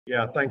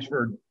Yeah, thanks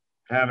for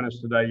having us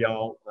today,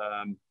 y'all.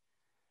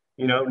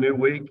 New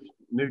week,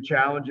 new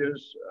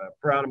challenges.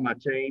 Proud of my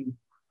team.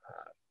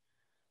 Uh,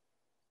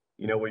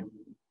 you know, we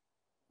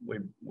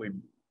we've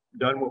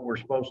done what we're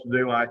supposed to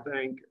do. I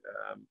think.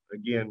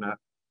 Again,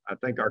 I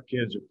think our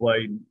kids have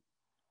played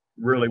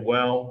really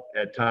well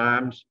at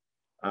times.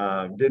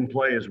 Didn't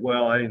play as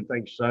well. I didn't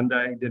think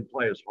Sunday. Didn't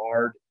play as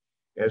hard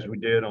as we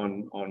did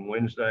on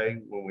Wednesday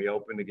when we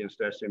opened against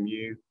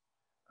SMU.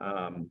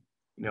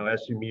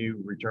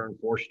 SMU returned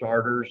four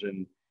starters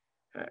and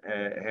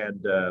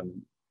had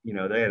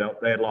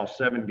they had lost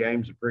 7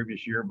 games the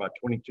previous year by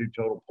 22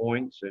 total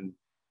points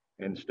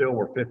and still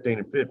were 15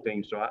 and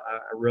 15. So I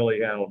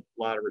really had a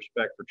lot of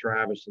respect for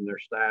Travis and their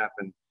staff,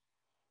 and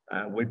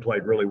we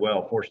played really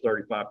well. Forced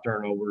 35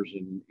 turnovers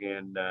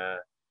and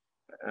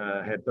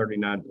had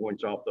 39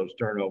 points off those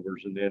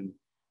turnovers. And then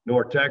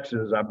North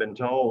Texas, I've been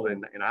told,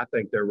 and I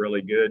think they're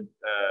really good.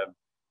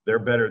 They're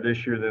better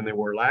this year than they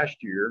were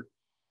last year.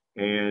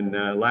 And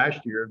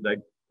last year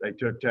they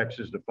took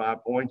Texas to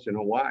 5 points in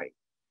Hawaii.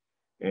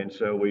 And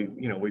so we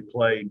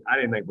played. I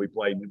didn't think we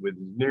played with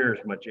near as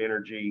much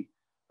energy,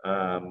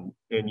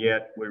 and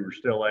yet we were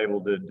still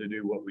able to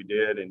do what we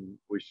did, and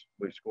we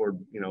scored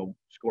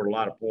a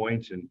lot of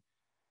points. And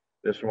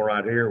this one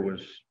right here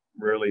was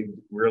really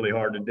really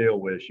hard to deal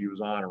with. She was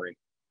honorary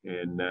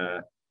and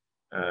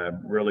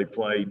really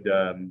played.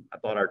 I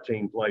thought our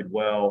team played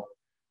well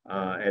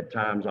at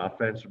times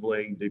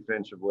offensively,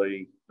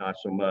 defensively not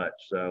so much.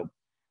 So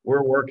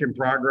we're a work in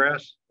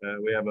progress.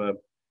 We have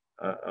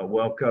a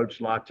well-coached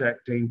La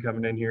Tech team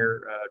coming in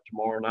here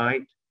tomorrow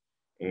night,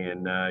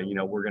 and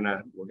we're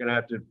gonna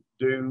have to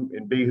do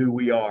and be who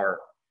we are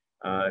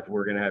if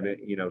we're gonna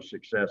have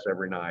success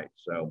every night.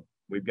 So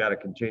we've got to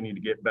continue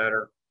to get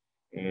better,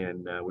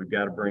 and we've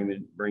got to bring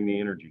the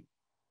energy.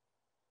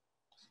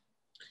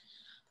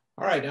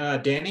 All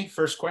right, Danny,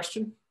 first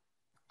question.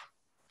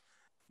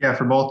 Yeah,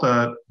 for both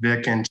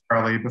Vic and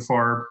Charlie,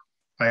 before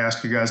I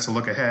ask you guys to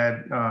look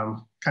ahead,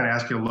 kind of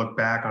ask you to look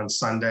back on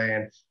Sunday.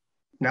 And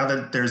now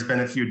that there's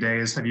been a few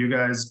days, have you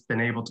guys been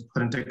able to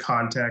put into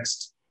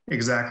context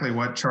exactly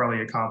what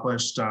Charlie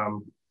accomplished,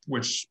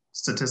 which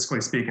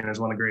statistically speaking is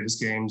one of the greatest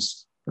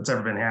games that's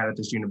ever been had at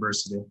this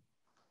university?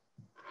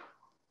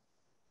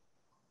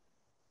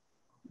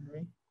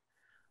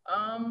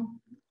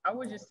 I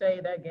would just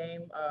say that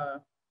game,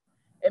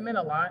 it meant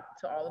a lot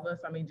to all of us.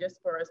 I mean, just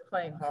for us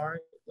playing hard,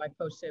 like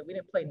Coach said, we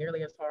didn't play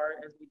nearly as hard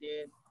as we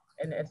did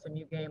in the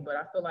SMU game, but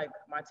I feel like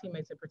my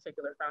teammates in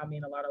particular found me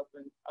in a lot of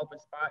open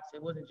spots.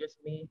 It wasn't just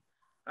me.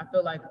 I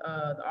feel like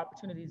the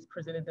opportunities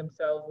presented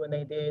themselves when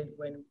they did,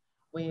 when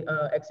we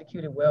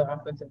executed well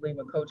offensively,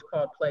 when Coach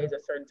called plays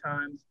at certain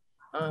times.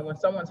 When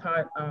someone's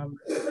hot,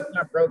 if it's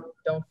not broke,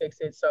 don't fix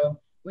it. So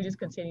we just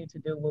continued to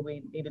do what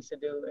we needed to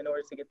do in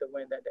order to get the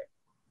win that day.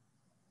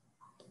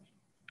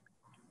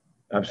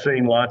 I've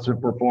seen lots of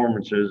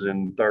performances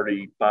in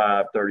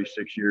 35,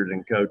 36 years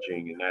in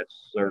coaching, and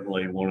that's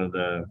certainly one of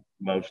the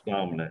most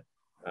dominant.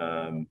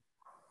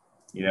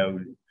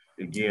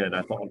 Again,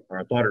 I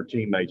thought her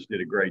teammates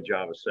did a great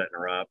job of setting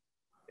her up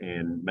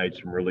and made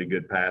some really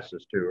good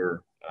passes to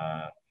her.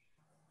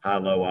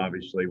 High-low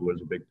obviously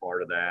was a big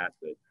part of that,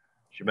 but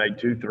she made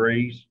 2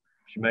 threes.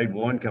 She made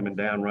one coming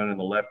down running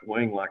the left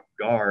wing like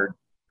a guard,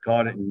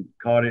 caught it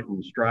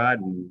in stride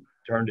and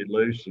turned it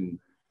loose. And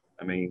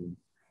I mean,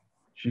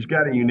 she's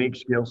got a unique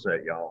skill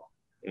set, y'all,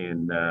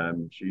 and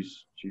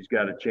she's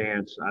got a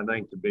chance, I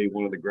think, to be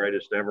one of the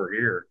greatest ever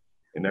here.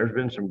 And there's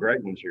been some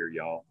great ones here,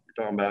 y'all.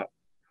 You're talking about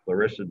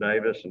Larissa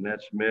Davis,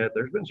 Annette Smith.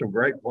 There's been some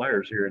great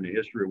players here in the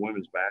history of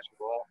women's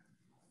basketball,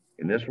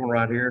 and this one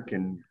right here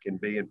can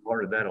be in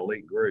part of that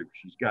elite group.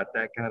 She's got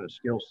that kind of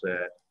skill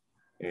set,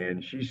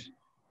 and she's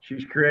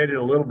created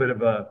a little bit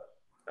of a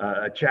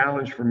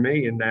challenge for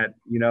me in that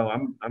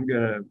I'm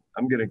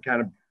gonna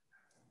kind of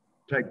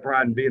take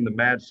pride in being the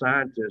mad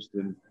scientist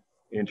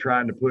and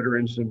trying to put her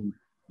in some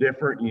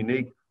different,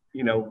 unique,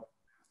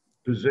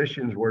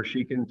 positions where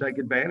she can take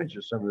advantage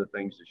of some of the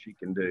things that she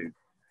can do.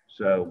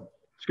 So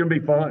it's going to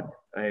be fun,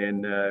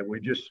 and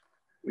we've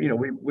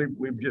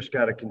just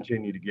got to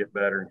continue to get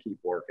better and keep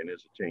working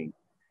as a team.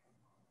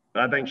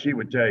 But I think she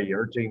would tell you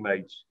her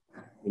teammates,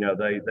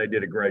 they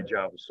did a great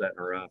job of setting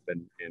her up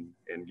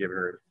and giving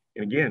her.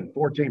 And again,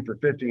 14 for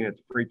 15 at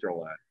the free throw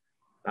line.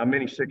 How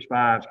many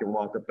 6'5s can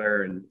walk up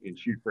there and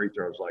shoot free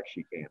throws like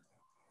she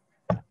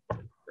can?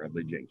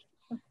 Probably jinxed.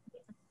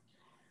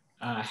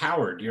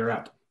 Howard, you're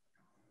up.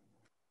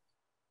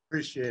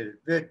 Appreciate it.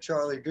 Vic,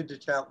 Charlie, good to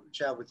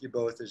chat with you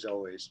both as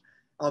always.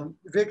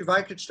 Vic, if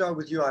I could start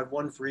with you, I have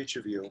one for each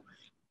of you.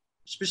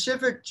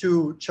 Specific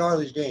to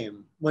Charlie's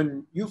game,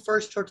 when you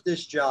first took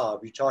this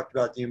job, you talked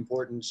about the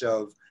importance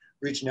of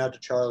reaching out to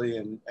Charlie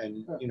and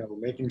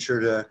making sure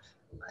to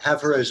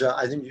have her as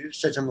I think you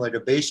said something like a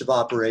base of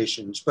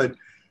operations, but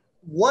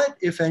what,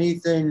 if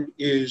anything,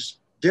 is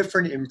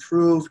different,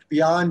 improved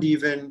beyond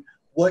even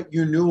what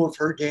you knew of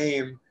her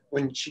game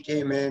when she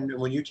came in and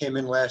when you came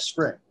in last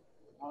spring?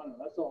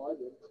 That's all I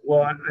did.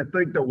 Well, I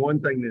think the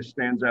one thing that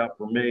stands out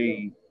for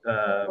me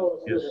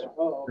is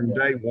from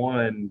day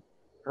one,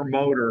 her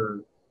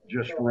motor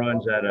just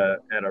runs at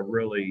a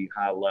really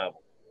high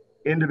level.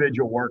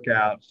 Individual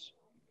workouts,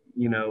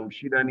 you know,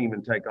 she doesn't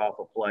even take off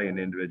a play in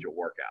individual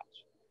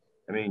workouts.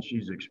 I mean,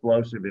 she's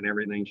explosive in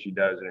everything she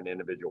does in an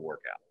individual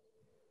workout.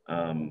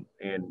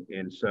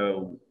 And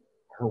so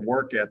her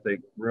work ethic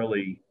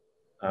really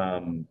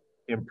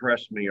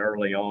impressed me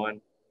early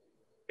on,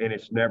 and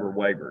it's never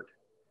wavered.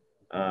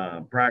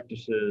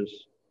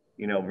 Practices,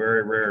 you know,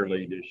 very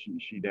rarely does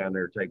she down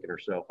there taking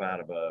herself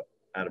out of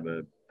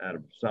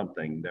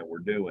something that we're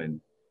doing.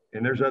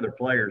 And there's other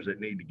players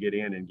that need to get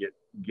in and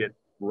get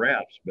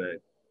reps,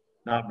 but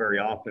not very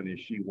often is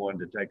she one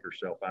to take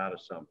herself out of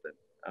something.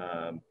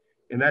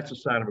 And that's a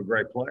sign of a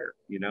great player.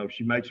 You know, if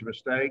she makes a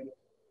mistake,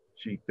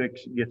 she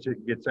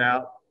gets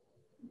out.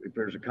 If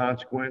there's a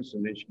consequence,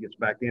 and then she gets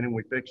back in and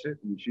we fix it,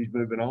 and she's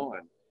moving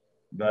on.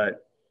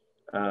 But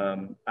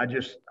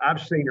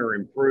I've seen her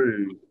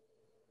improve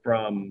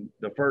from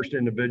the first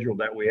individual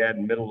that we had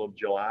in middle of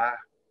July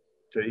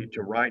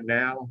to right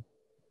now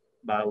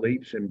by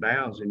leaps and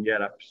bounds. And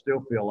yet I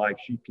still feel like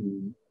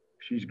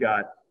she's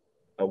got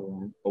a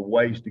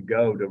ways to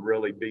go to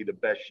really be the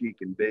best she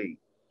can be.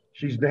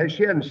 She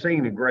hasn't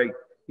seen a great,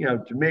 you know,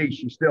 to me,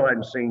 she still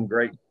hasn't seen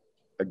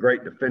a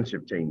great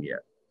defensive team yet,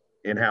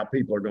 and how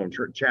people are going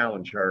to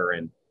challenge her.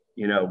 And,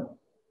 you know,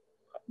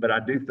 but I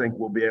do think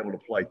we'll be able to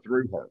play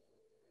through her.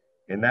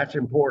 And that's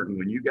important.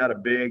 When you got a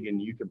big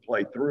and you can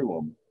play through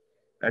them,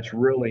 that's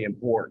really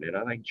important. And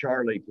I think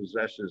Charlie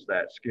possesses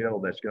that skill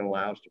that's going to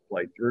allow us to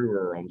play through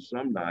her on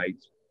some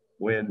nights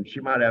when she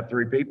might have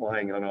three people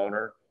hanging on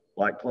her,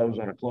 like clothes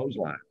on a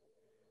clothesline.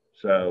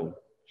 So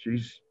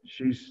she's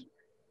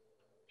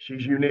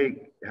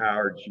unique,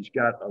 Howard. She's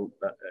got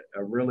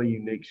a really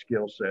unique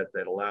skill set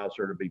that allows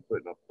her to be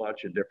put in a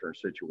bunch of different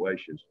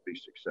situations to be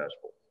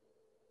successful.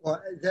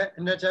 Well,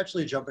 that's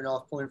actually a jumping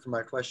off point for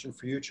my question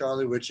for you,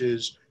 Charlie, which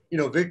is, you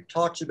know, Vic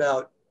talks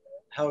about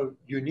how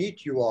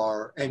unique you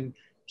are, and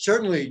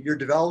certainly your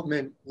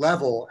development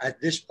level at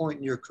this point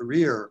in your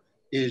career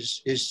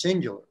is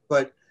singular,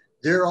 but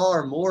there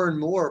are more and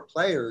more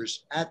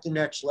players at the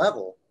next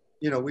level.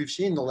 You know, we've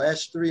seen the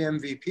last three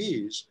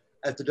MVPs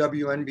at the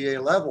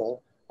WNBA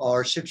level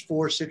are 6'4",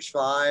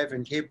 6'5",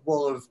 and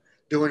capable of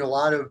doing a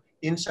lot of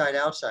inside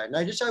outside. And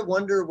I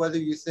wonder whether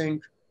you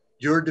think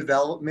your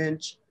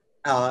development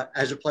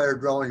as a player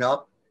growing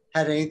up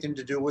had anything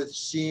to do with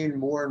seeing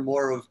more and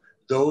more of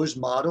those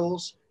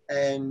models,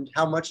 and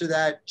how much of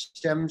that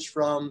stems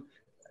from,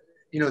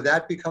 you know,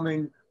 that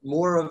becoming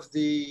more of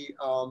the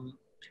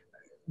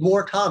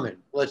more common,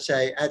 let's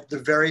say, at the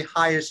very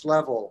highest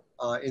level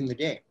in the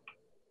game.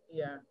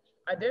 Yeah,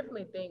 I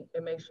definitely think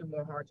it makes you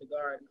more hard to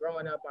guard.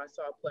 Growing up, I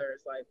saw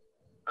players like,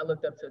 I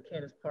looked up to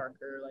Candace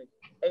Parker, like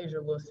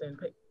Asia Wilson,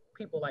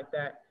 people like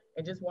that.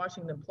 And just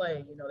watching them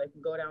play, you know, they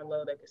can go down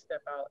low, they can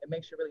step out. It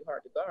makes you really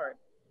hard to guard.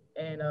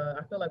 And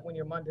I feel like when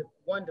you're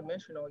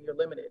one-dimensional, you're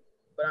limited.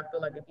 But I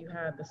feel like if you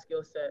have the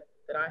skill set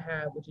that I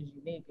have, which is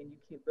unique, and you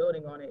keep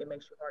building on it, it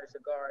makes you harder to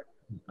guard.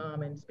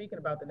 And speaking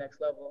about the next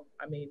level,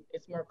 I mean,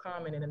 it's more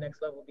common in the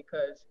next level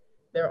because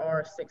there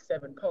are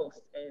 6'7"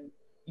 posts, and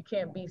you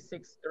can't be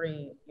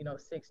 6'3", you know,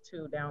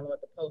 6'2" down low at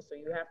the post. So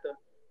you have to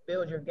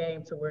build your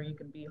game to where you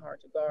can be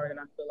hard to guard. And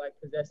I feel like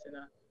possessing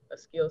a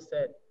skill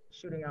set,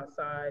 shooting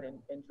outside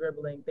and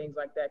dribbling, things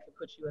like that, can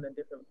put you in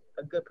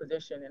a good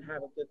position, and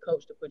have a good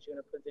coach to put you in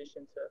a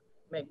position to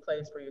make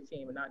plays for your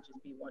team and not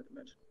just be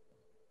one-dimensional.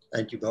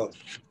 Thank you both.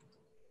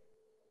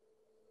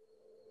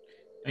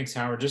 Thanks,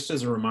 Howard. Just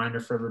as a reminder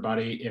for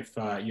everybody, if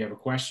you have a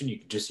question, you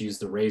can just use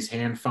the raise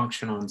hand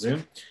function on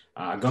Zoom.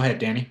 Go ahead,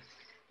 Danny.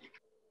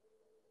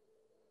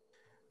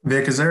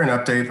 Vic, is there an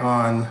update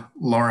on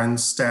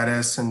Lauren's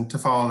status? And to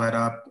follow that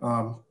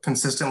up,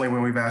 consistently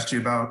when we've asked you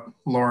about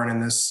Lauren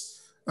in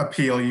this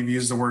appeal, you've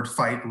used the word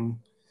fighting.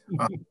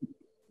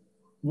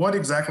 What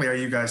exactly are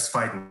you guys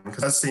fighting? Because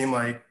it does seem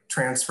like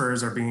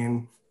transfers are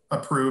being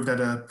approved at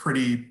a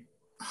pretty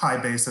high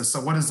basis.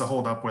 So what is the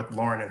holdup with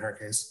Lauren in her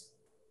case?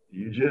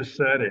 You just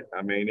said it.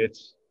 I mean,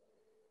 it's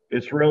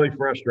really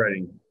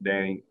frustrating,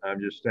 Danny. I'm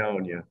just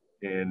telling you.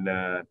 And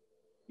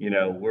you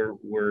know, we're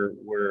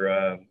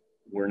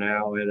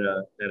now at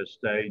a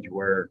stage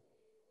where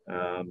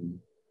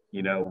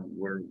you know,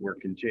 we're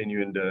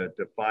continuing to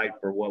fight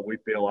for what we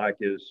feel like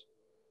is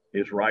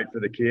right for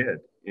the kid.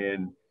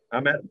 And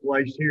I'm at a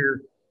place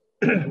here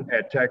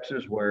at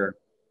Texas where,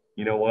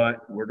 you know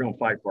what, we're going to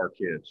fight for our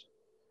kids.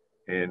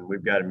 And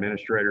we've got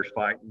administrators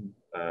fighting.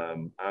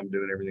 I'm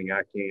doing everything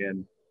I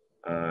can.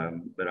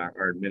 But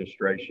our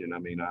administration, I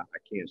mean, I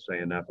can't say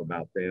enough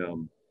about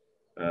them,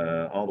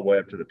 all the way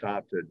up to the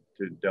top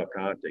to Del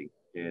Conte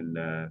and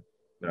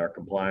our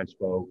compliance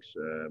folks,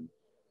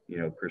 you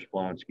know, Chris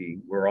Plonsky.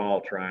 We're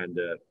all trying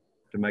to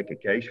make a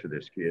case for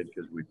this kid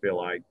because we feel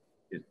like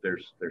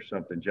there's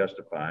something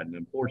justified. And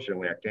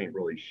unfortunately, I can't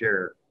really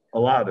share a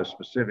lot of the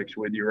specifics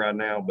with you right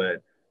now,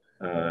 but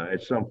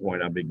at some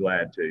point I'd be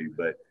glad to.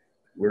 But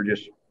we're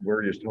just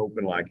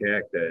hoping like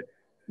heck that,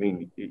 I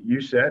mean, you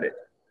said it.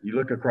 You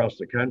look across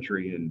the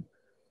country and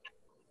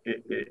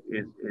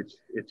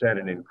it's at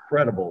an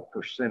incredible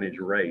percentage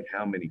rate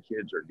how many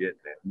kids are getting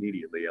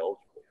immediately eligible.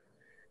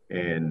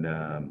 And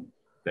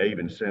they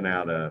even sent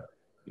out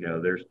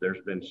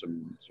there's been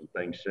some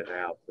things sent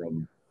out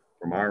from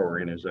our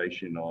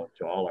organization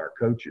to all our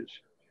coaches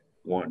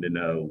wanting to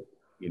know,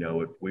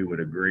 if we would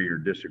agree or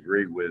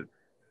disagree with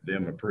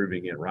them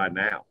approving it right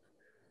now,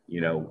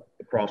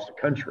 across the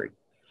country,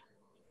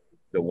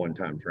 the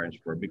one-time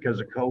transfer because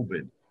of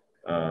COVID.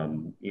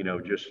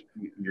 Just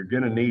you're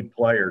going to need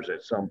players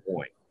at some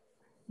point.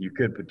 You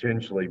could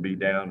potentially be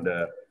down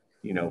to,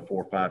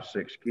 4, 5,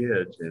 6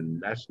 kids,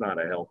 and that's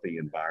not a healthy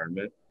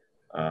environment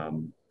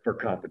for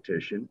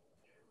competition.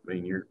 I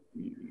mean, you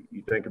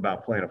think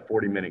about playing a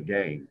 40-minute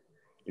game,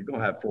 you're going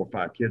to have 4 or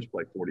 5 kids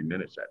play 40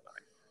 minutes that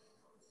night.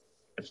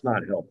 It's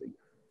not healthy.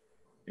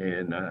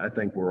 And I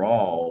think we're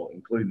all,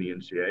 including the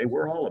NCAA,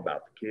 we're all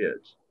about the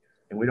kids,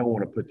 and we don't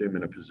want to put them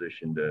in a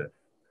position to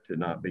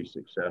not be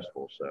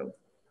successful. So,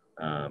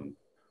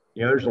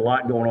 there's a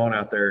lot going on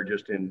out there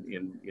just in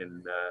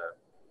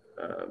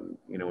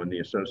the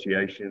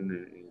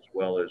association, as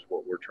well as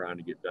what we're trying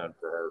to get done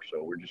for her.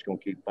 So we're just going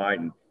to keep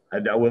fighting.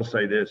 I will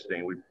say this,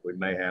 Dan, we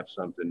may have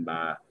something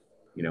by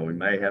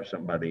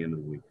the end of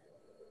the week.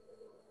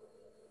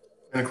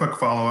 And a quick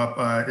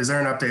follow-up, is there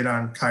an update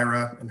on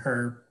Kyra and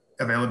her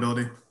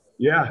availability?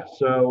 Yeah,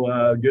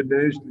 so good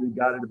news. We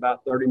got it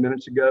about 30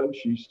 minutes ago.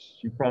 She's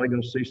probably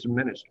going to see some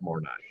minutes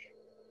tomorrow night.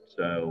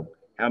 So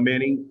how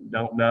many?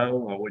 Don't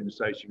know. I wouldn't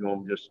say she's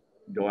going to just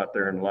go out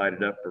there and light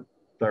it up for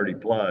 30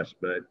 plus,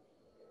 but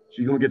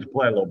she's going to get to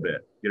play a little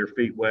bit, get her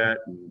feet wet,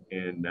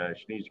 and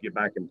she needs to get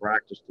back in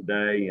practice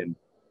today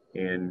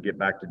and get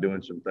back to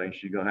doing some things.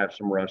 She's going to have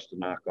some rust to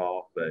knock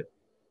off, but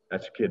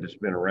that's a kid that's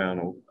been around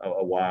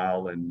a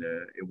while, and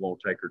it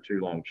won't take her too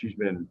long. She's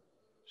been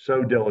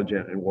so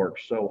diligent and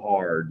worked so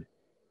hard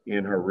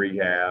in her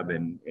rehab,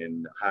 and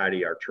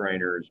Heidi, our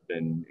trainer, has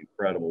been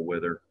incredible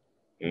with her,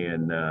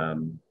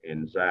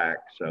 and Zach.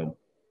 So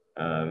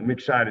I'm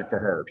excited for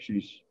her.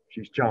 She's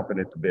chomping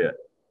at the bit.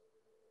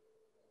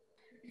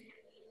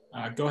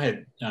 Go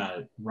ahead,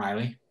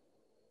 Riley.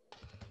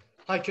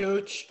 Hi,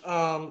 Coach.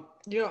 How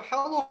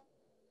long?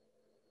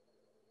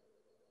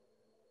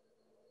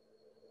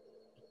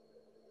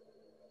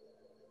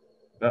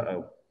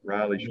 Uh-oh,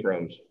 Riley's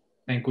froze.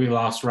 I think we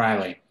lost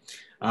Riley.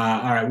 All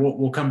right,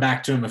 we'll come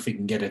back to him if we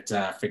can get it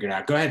figured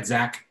out. Go ahead,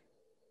 Zach.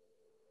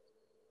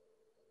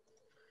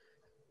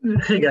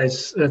 Hey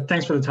guys,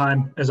 thanks for the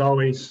time as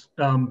always.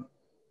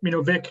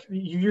 Vic,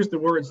 you used the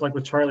words like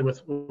with Charlie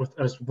with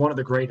as one of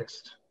the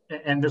greatest,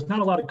 and there's not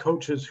a lot of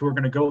coaches who are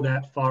going to go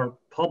that far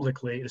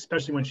publicly,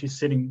 especially when she's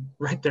sitting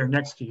right there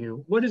next to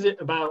you. What is it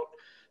about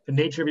the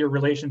nature of your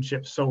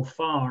relationship so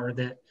far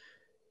that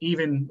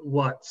even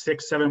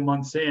 6-7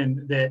 months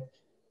in that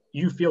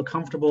you feel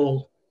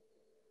comfortable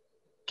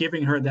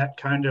giving her that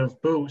kind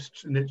of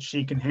boost and that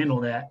she can handle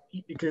that?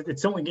 Because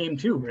it's only game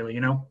 2, really,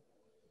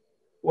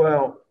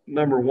 Well,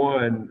 number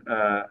one,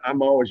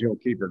 I'm always going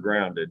to keep her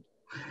grounded.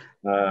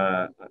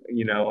 I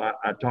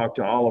talk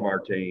to all of our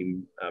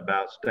team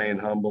about staying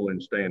humble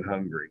and staying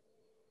hungry,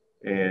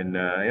 and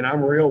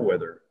I'm real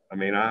with her. I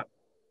mean,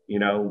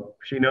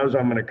 she knows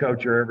I'm going to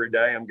coach her every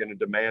day. I'm going to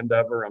demand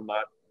of her. I'm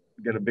not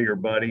going to be her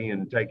buddy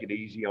and take it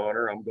easy on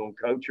her. I'm going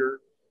to coach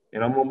her,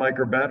 and I'm going to make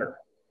her better.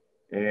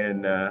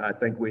 And I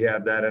think we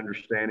have that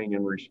understanding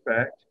and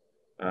respect.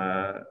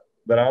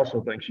 But I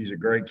also think she's a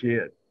great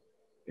kid.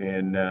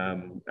 And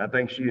I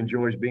think she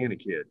enjoys being a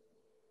kid.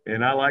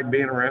 And I like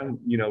being around,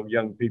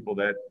 young people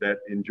that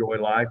enjoy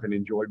life and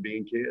enjoy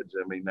being kids.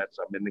 I mean,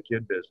 I'm in the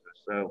kid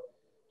business. So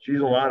she's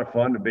a lot of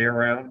fun to be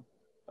around.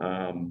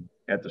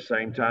 At the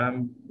same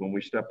time, when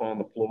we step on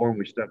the floor and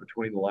we step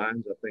between the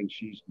lines, I think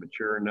she's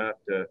mature enough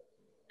to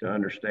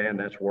understand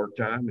that's work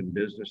time and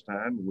business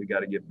time, and we got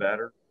to get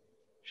better.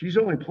 She's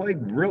only played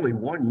really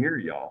 1 year,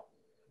 y'all.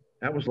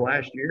 That was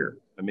last year.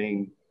 I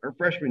mean, her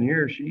freshman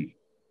year,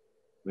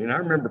 I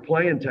remember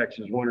playing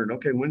Texas wondering,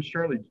 okay, when's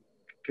Charlie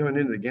coming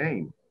into the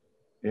game?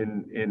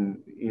 And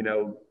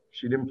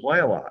she didn't play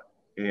a lot.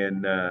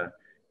 And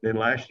then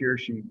last year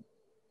she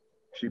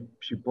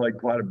played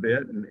quite a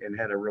bit and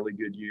had a really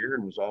good year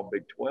and was all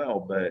Big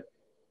 12. But,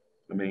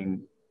 I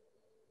mean,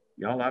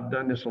 y'all, I've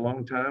done this a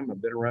long time.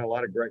 I've been around a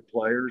lot of great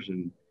players.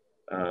 And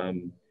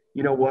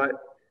you know what?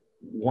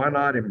 Why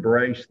not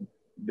embrace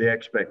the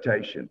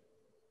expectation?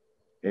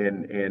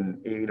 And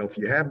if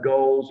you have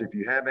goals, if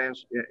you have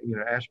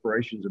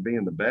aspirations of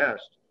being the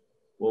best,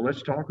 well,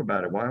 let's talk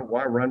about it.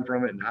 Why run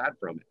from it and hide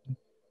from it?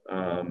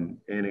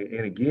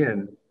 And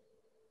again,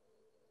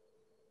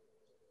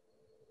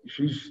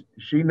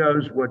 she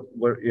knows what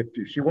if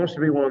she wants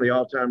to be one of the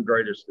all-time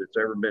greatest that's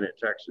ever been at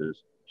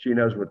Texas, she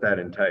knows what that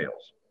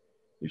entails.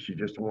 If she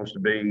just wants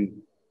to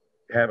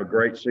have a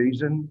great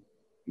season,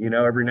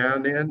 every now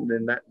and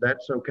then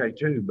that's okay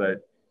too.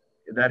 But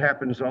that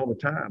happens all the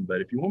time.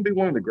 But if you want to be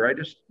one of the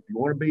greatest, if you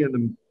want to be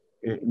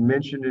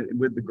mentioned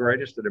with the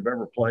greatest that have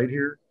ever played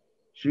here,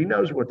 she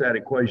knows what that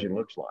equation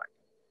looks like.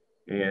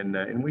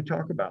 And we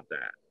talk about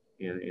that.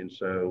 And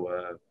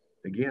so,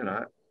 again,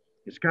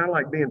 it's kind of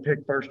like being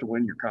picked first to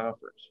win your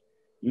conference.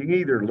 You can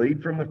either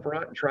lead from the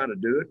front and try to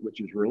do it, which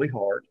is really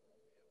hard,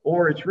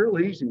 or it's real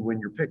easy when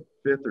you're picked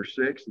fifth or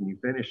sixth and you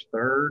finish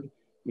third,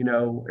 you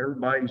know,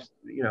 everybody's,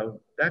 you know,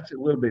 that's a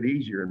little bit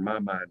easier in my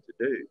mind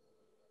to do.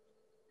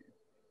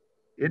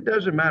 It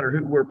doesn't matter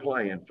who we're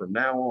playing from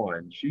now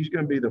on. She's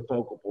going to be the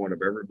focal point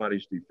of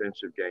everybody's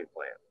defensive game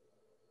plan.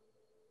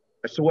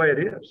 That's the way it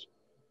is.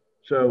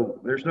 So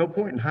there's no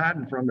point in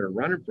hiding from it or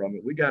running from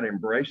it. We got to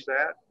embrace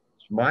that.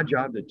 It's my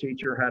job to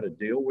teach her how to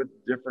deal with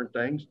different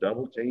things,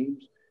 double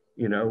teams,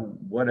 you know,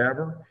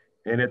 whatever.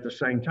 And at the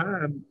same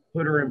time,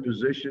 put her in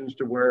positions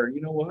to where,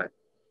 you know what,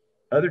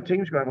 other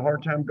teams going to have a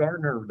hard time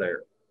guarding her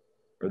there,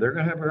 or they're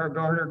going to have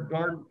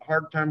a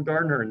hard time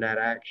guarding her in that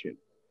action.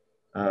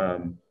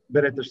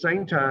 But at the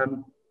same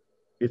time,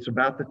 it's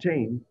about the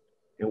team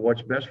and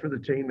what's best for the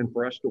team and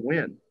for us to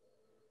win.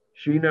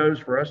 She knows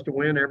for us to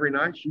win every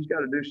night, she's got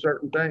to do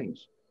certain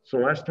things.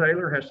 Celeste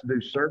Taylor has to do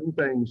certain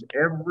things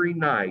every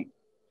night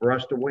for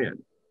us to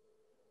win.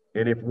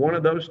 And if one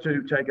of those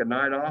two take a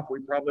night off, we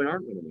probably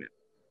aren't going to win.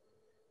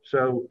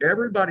 So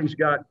everybody's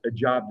got a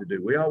job to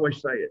do. We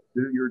always say it,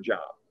 do your job.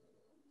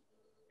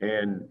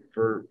 And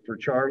for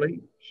Charlie,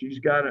 she's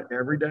got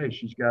every day,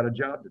 she's got a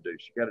job to do.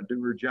 She's got to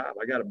do her job.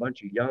 I got a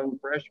bunch of young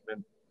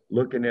freshmen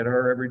looking at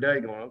her every day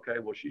going, okay,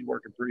 well, she's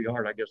working pretty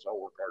hard. I guess I'll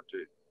work hard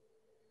too.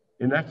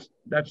 And that's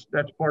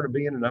part of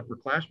being an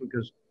upperclassman,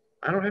 because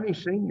I don't have any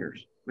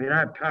seniors. I mean, I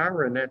have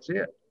Kyra and that's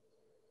it.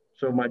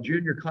 So my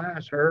junior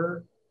class,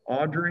 her,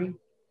 Audrey,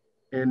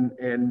 and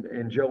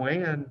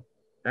Joanne,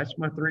 that's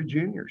my three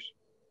juniors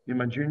in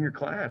my junior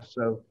class.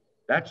 So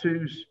that's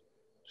who's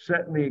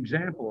setting the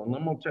example. And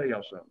I'm going to tell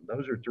y'all something.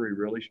 Those are three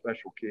really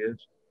special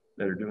kids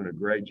that are doing a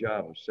great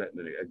job of setting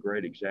a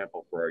great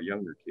example for our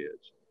younger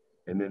kids.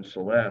 And then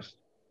Celeste,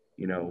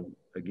 you know,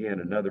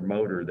 again, another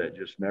motor that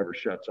just never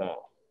shuts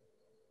off.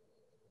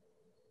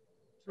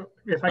 So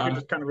if I could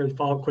just kind of really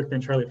follow up quick then,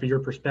 Charlie, for your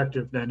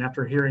perspective then,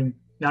 after hearing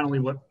not only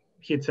what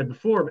he had said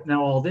before, but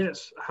now all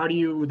this, how do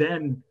you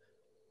then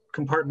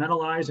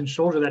compartmentalize and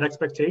shoulder that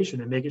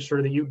expectation and making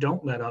sure that you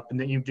don't let up and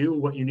that you do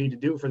what you need to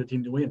do for the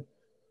team to win?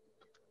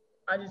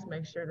 I just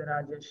make sure that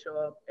I just show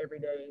up every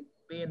day,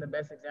 being the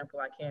best example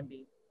I can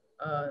be.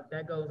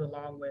 That goes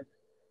along with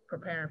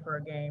preparing for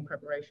a game,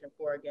 preparation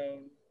for a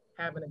game,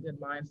 having a good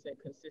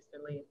mindset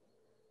consistently,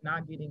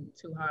 not getting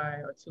too high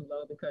or too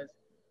low, because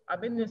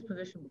I've been in this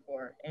position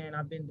before and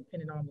I've been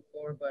dependent on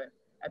before, but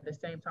at the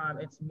same time,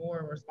 it's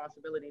more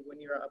responsibility when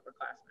you're an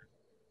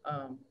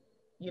upperclassman.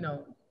 You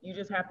know, you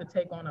just have to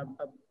take on a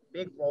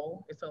big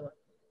role. It's a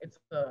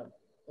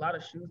lot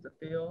of shoes to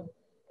fill,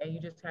 and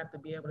you just have to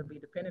be able to be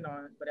dependent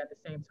on, but at the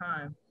same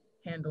time,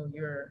 handle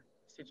your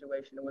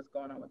situation and what's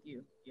going on with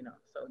you, you know.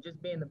 So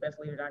just being the best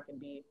leader that I can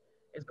be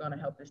is going to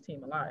help this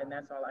team a lot, and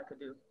that's all I could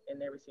do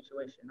in every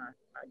situation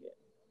I get.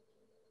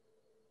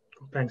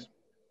 Thanks.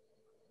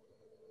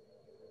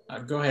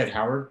 Go ahead,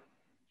 Howard.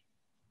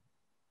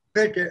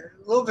 Vic, a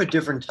little bit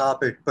different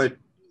topic, but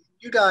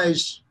you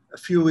guys a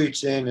few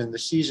weeks in and the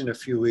season a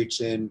few weeks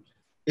in,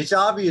 it's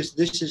obvious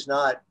this is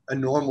not a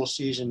normal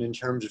season in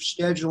terms of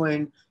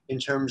scheduling, in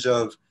terms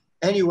of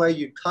any way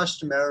you'd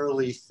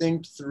customarily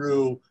think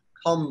through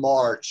come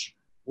March,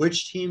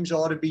 which teams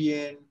ought to be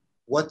in,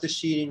 what the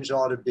seedings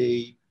ought to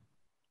be.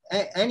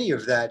 Any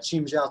of that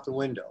seems out the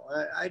window.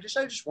 I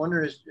just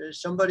wonder, is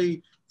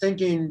somebody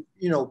thinking,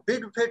 you know,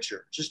 bigger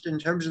picture, just in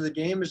terms of the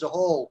game as a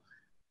whole,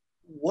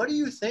 what do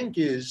you think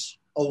is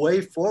a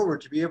way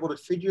forward to be able to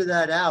figure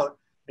that out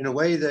in a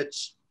way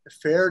that's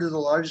fair to the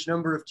largest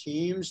number of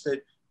teams,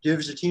 that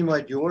gives a team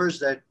like yours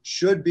that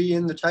should be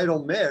in the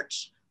title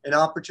mix an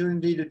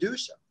opportunity to do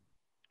so?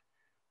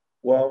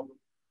 Well,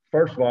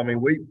 first of all, I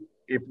mean,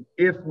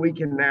 if we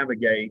can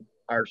navigate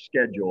our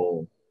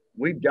schedule,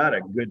 we've got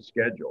a good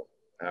schedule.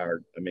 I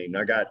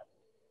got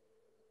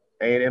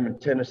A&M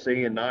and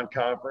Tennessee in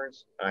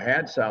non-conference. I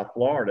had South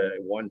Florida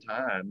at one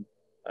time,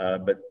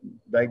 but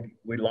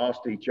we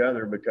lost each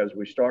other because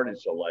we started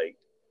so late.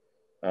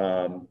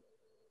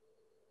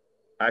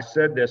 I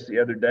said this the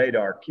other day to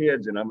our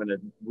kids, and I'm going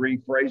to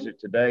rephrase it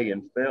today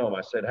in film.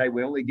 I said, hey,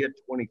 we only get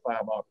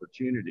 25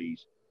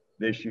 opportunities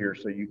this year,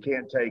 so you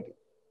can't take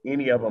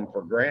any of them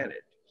for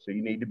granted. So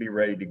you need to be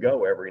ready to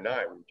go every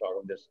night. We were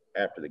talking this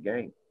after the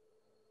game.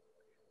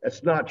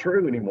 That's not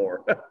true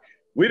anymore.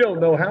 We don't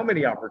know how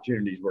many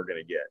opportunities we're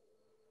going to get.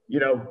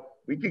 You know,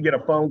 we could get a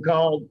phone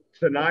call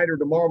tonight or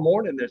tomorrow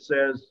morning that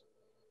says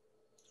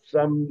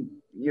some,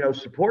 you know,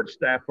 support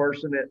staff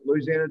person at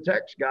Louisiana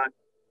Tech's got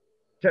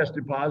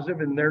tested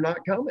positive and they're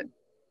not coming,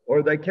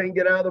 or they can't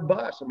get out of the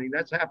bus. I mean,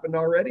 that's happened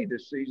already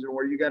this season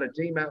where you got a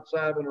team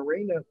outside of an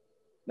arena,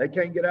 they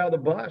can't get out of the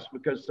bus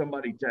because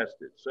somebody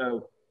tested.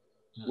 So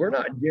we're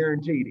not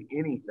guaranteed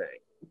anything.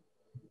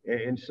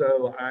 And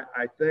so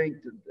I think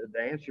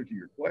the answer to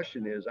your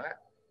question is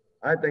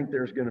I think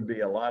there's going to be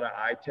a lot of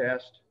eye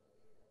test.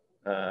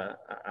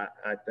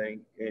 I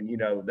think, and, you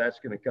know, that's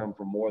going to come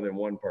from more than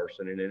one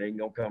person, and it ain't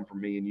going to come from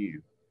me and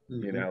you,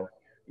 you know.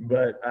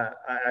 But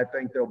I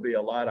think there'll be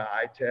a lot of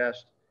eye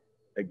test.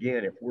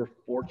 Again, if we're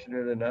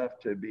fortunate enough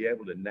to be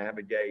able to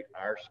navigate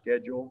our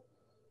schedule,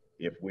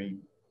 if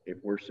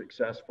we're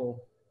successful,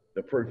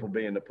 the proof will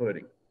be in the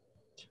pudding.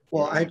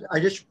 Well, I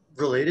just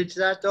related to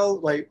that though.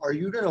 Like, are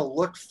you going to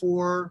look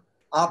for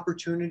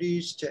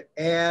opportunities to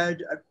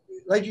add?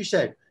 Like you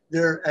said,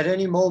 there at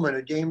any moment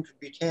a game could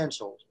be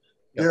canceled.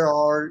 Yep. There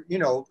are, you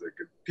know,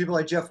 people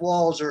like Jeff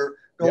Walls are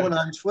going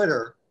on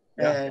Twitter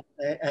and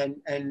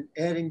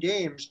adding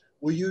games.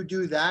 Will you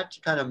do that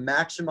to kind of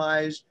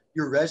maximize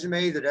your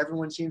resume that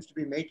everyone seems to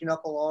be making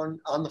up along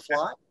on the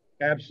fly?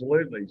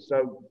 Absolutely.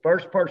 So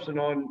first person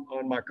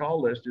on my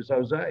call list is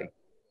Jose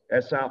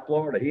at South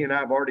Florida. He and I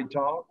have already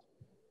talked,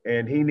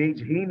 and he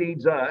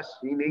needs us.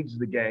 He needs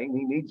the game.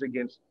 He needs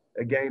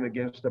a game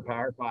against the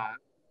Power Five,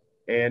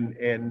 and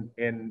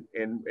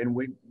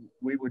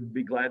we would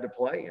be glad to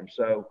play him.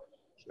 So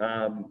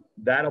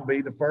that'll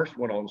be the first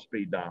one on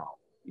speed dial.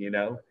 You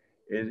know,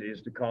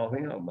 is to call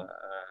him.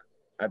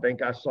 I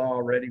think I saw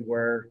already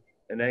where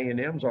an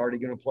A&M's already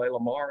going to play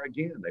Lamar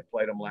again. They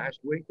played them last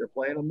week. They're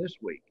playing them this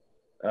week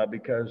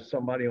because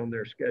somebody on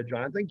their schedule.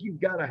 I think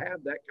you've got to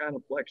have that kind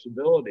of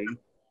flexibility.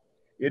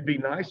 It'd be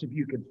nice if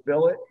you could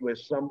fill it with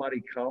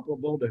somebody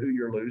comparable to who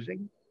you're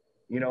losing.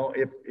 You know,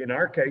 if in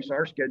our case,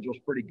 our schedule's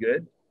pretty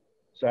good.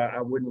 So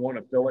I wouldn't want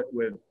to fill it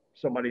with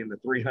somebody in the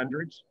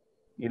 300s.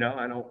 You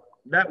know,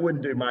 that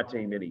wouldn't do my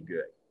team any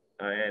good.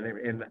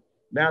 And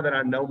now that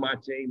I know my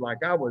team,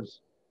 like I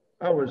was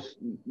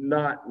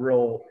not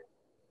real,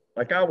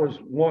 like I was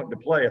wanting to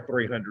play a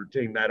 300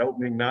 team that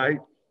opening night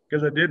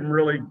because I didn't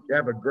really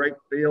have a great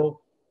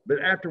feel. But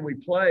after we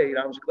played,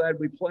 I was glad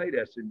we played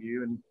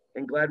SMU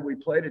and glad we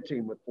played a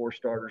team with 4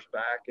 starters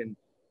back. And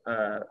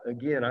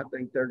again, I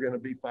think they're going to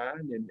be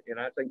fine. And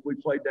I think we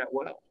played that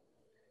well.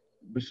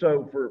 But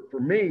so for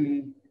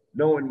me,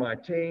 knowing my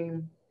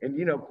team and,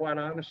 you know, quite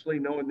honestly,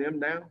 knowing them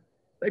now,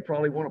 they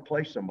probably want to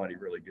play somebody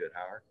really good,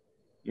 Howard.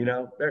 You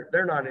know,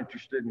 they're not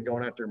interested in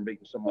going out there and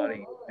beating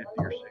somebody 50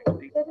 or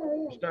 60.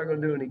 It's not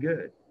going to do any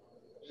good.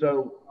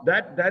 So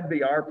that'd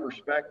be our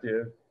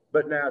perspective.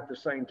 But now at the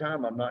same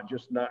time, I'm not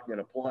going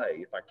to play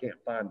if I can't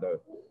find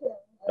the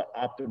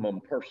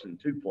optimum person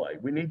to play.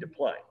 We need to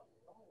play,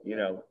 you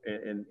know,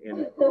 and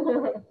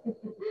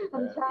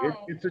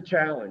it's a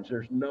challenge.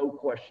 There's no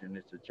question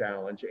it's a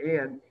challenge.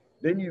 And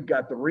then you've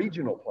got the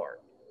regional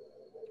part,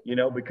 you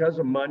know, because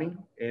of money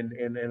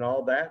and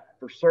all that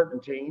for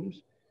certain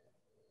teams.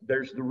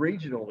 There's the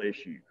regional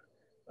issue.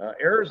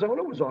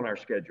 Arizona was on our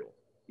schedule,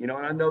 you know,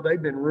 and I know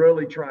they've been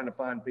really trying to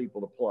find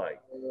people to play.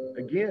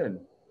 Again,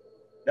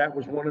 that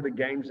was one of the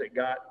games that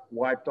got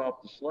wiped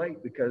off the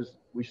slate because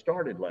we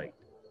started late.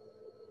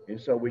 And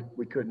so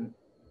we couldn't,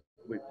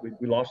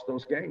 we lost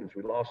those games.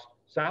 We lost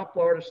South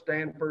Florida,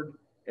 Stanford,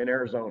 and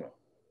Arizona.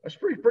 That's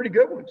pretty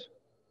good ones.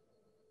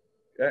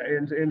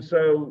 And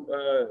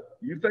so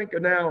you think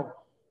of now,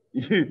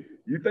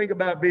 you think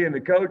about being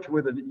the coach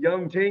with a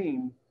young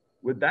team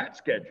with that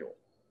schedule.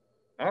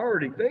 I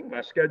already think my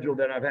schedule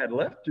that I've had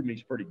left to me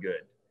is pretty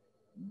good.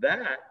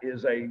 That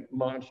is a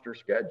monster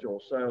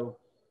schedule. So,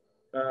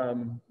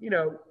 you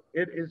know,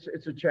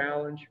 it's a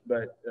challenge,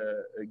 but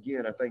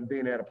again, I think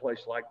being at a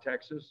place like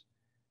Texas,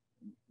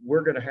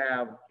 we're going to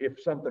have,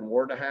 if something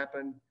were to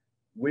happen,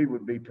 we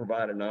would be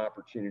provided an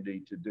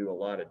opportunity to do a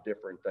lot of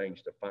different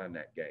things to find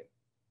that game.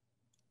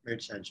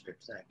 Made sense, Vic.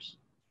 Thanks.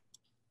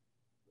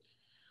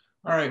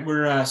 All right,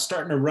 we're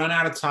starting to run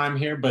out of time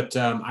here, but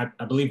I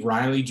believe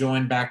Riley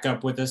joined back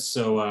up with us.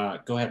 So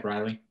go ahead,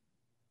 Riley.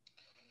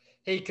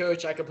 Hey,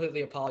 Coach, I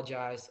completely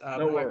apologize.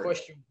 My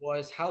question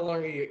was, how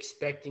long are you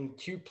expecting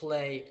to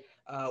play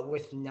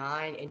with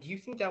 9? And do you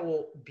think that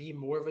will be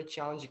more of a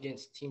challenge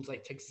against teams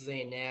like Texas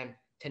A&M,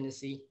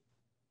 Tennessee?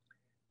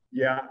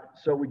 Yeah,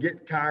 so we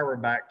get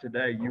Kyra back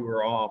today. You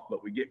were off,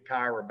 but we get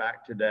Kyra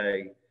back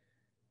today.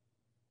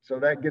 So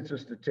that gets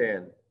us to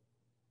 10.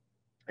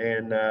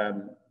 And,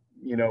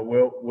 you know,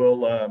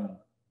 we'll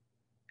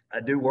I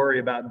do worry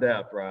about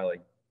depth, Riley.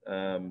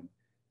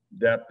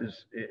 Depth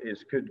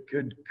is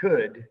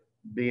could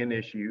be an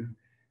issue.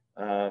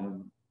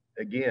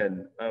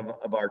 Again,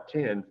 of our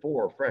 10,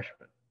 4 are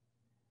freshmen.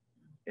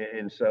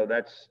 And so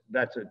that's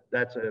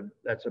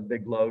a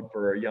big load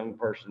for a young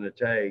person to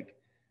take,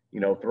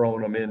 you know,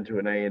 throwing them into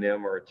an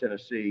A&M or a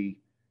Tennessee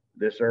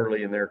this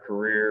early in their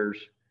careers.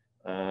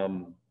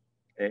 And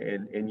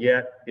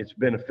yet it's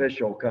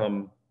beneficial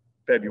come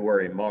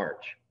February and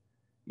March,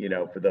 you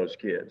know, for those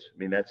kids. I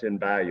mean, that's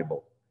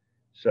invaluable.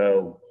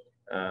 So,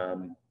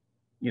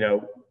 you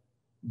know,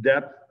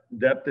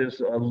 depth is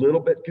a little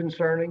bit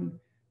concerning,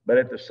 but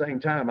at the same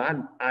time,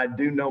 I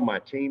do know my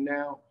team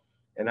now,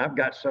 and I've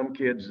got some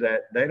kids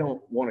that they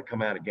don't want to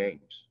come out of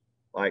games.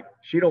 Like,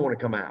 she don't want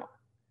to come out.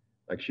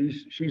 Like,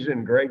 she's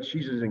in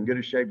she's as in good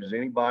a shape as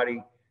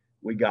anybody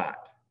we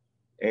got.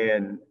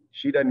 And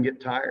she doesn't get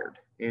tired,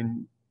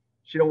 and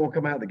she don't want to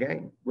come out of the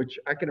game, which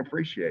I can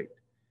appreciate.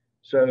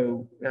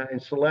 So,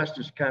 and Celeste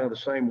is kind of the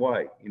same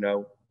way, you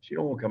know, she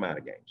don't want to come out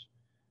of games.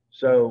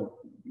 So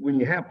when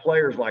you have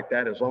players like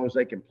that, as long as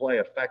they can play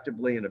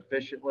effectively and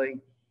efficiently,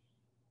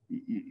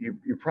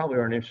 you probably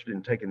aren't interested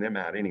in taking them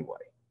out anyway.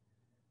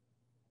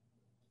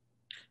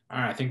 All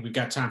right, I think we've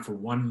got time for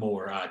one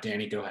more.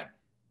 Danny, go ahead.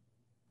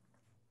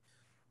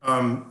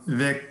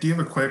 Vic, do you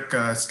have a quick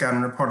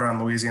scouting report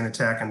on Louisiana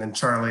Tech? And then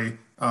Charlie,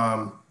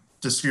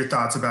 just your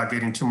thoughts about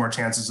getting 2 more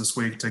chances this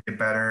week to get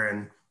better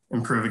and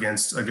improve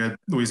against a good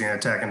Louisiana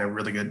Tech and a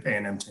really good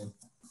A&M team.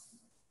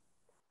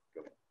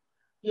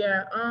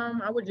 Yeah,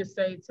 I would just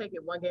say take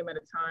it one game at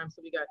a time.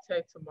 So we got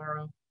Tech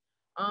tomorrow.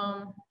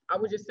 I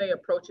would just say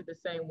approach it the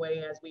same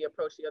way as we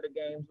approach the other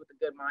games with a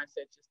good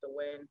mindset just to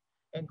win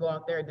and go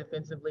out there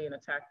defensively and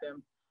attack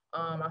them.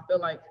 I feel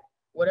like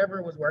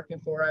whatever was working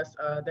for us,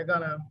 they're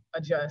gonna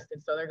adjust,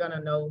 and so they're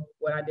gonna know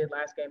what I did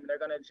last game, and they're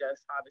gonna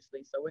adjust,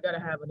 obviously. So we're gonna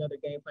have another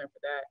game plan for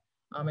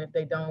that. And if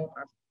they don't,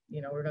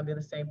 we're gonna do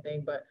the same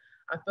thing. But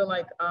I feel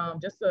like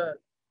just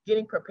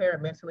getting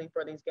prepared mentally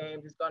for these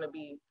games is gonna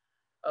be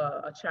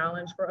a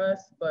challenge for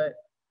us. But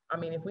I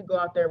mean, if we go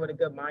out there with a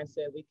good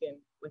mindset, we can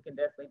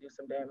definitely do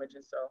some damage.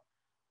 And so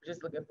we're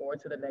just looking forward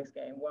to the next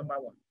game, one by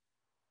one.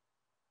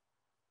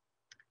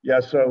 Yeah.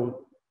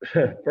 So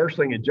first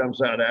thing that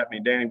jumps out at me,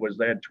 Danny, was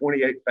they had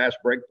 28 fast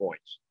break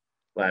points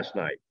last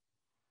night.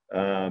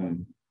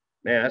 Man,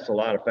 that's a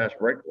lot of fast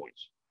break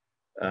points.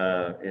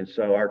 And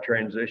so our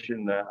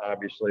transition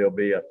obviously will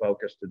be a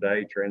focus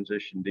today,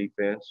 transition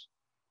defense.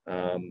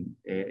 And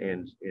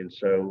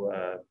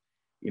so,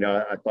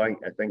 I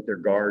think their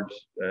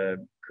guards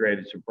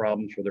created some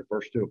problems for their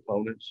first 2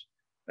 opponents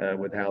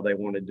with how they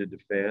wanted to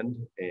defend.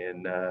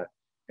 And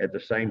at the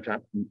same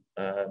time,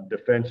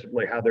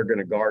 defensively, how they're going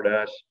to guard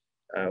us.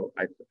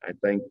 I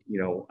think,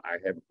 I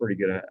have a pretty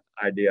good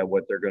idea of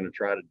what they're going to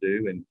try to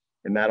do.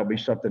 And that'll be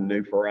something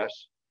new for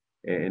us.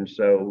 And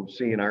so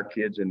seeing our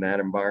kids in that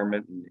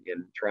environment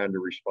and trying to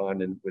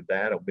respond with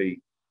that will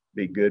be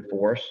good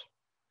for us.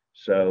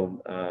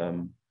 So,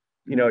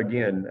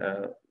 again,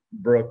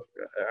 Brooke,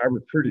 I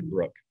recruited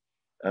Brooke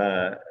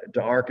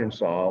to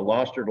Arkansas,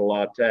 lost her to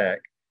La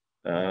Tech.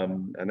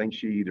 I think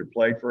she either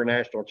played for a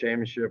national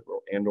championship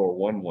or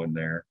won one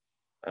there.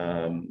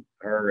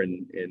 Her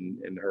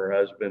and her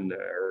husband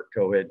are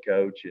co-head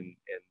coach, and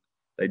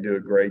they do a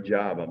great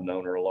job. I've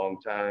known her a long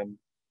time,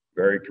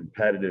 very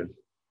competitive.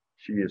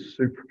 She is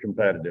super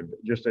competitive,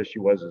 just as she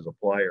was as a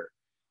player.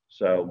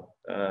 So,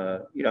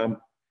 I'm,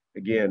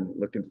 again,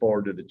 looking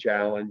forward to the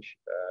challenge.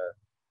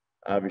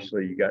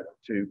 Obviously, you got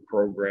 2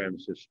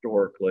 programs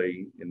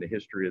historically in the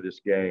history of this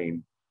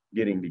game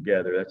getting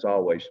together. That's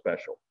always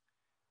special.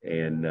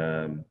 And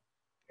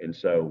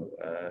so,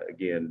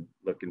 again,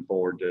 looking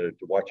forward to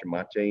watching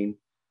my team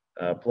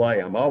play.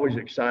 I'm always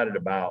excited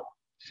about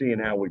seeing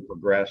how we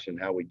progress and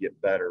how we get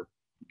better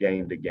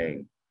game to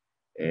game.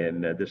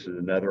 And this is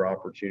another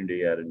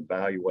opportunity at an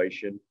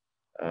evaluation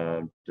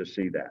to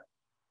see that.